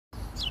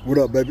What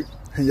up, baby?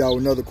 And y'all,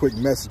 another quick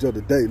message of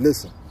the day.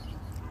 Listen,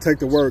 take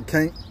the word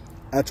can't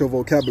out your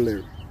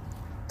vocabulary.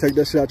 Take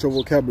that shit out your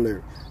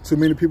vocabulary. Too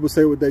many people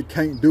say what they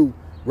can't do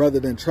rather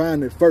than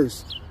trying it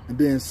first and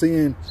then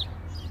seeing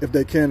if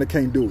they can or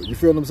can't do it. You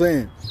feel what I'm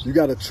saying? You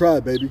gotta try,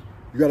 baby.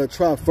 You gotta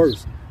try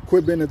first.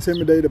 Quit being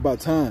intimidated by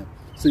time.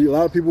 See, a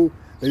lot of people,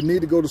 they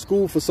need to go to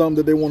school for something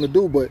that they want to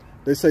do, but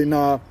they say,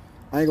 nah,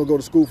 I ain't gonna go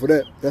to school for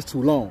that. That's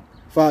too long.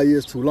 5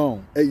 years too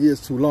long. 8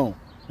 years too long.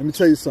 Let me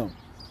tell you something.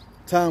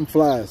 Time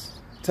flies.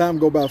 Time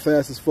go by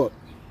fast as fuck.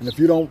 And if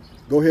you don't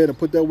go ahead and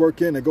put that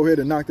work in and go ahead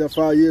and knock that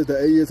 5 years,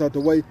 that 8 years out the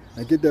way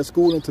and get that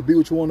schooling to be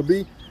what you want to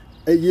be,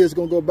 8 years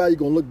gonna go by, you're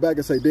gonna look back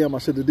and say, damn, I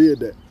should have did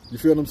that. You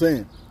feel what I'm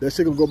saying? That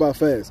shit gonna go by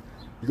fast.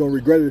 You're gonna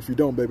regret it if you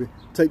don't, baby.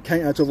 Take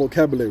can't out your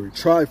vocabulary.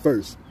 Try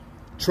first.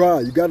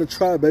 Try. You gotta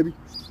try, baby.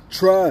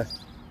 Try.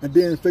 And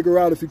then figure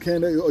out if you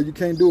can or you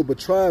can't do it. But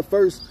try it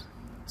first.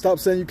 Stop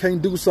saying you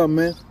can't do something,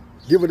 man.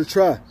 Give it a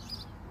try.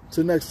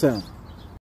 Till next time.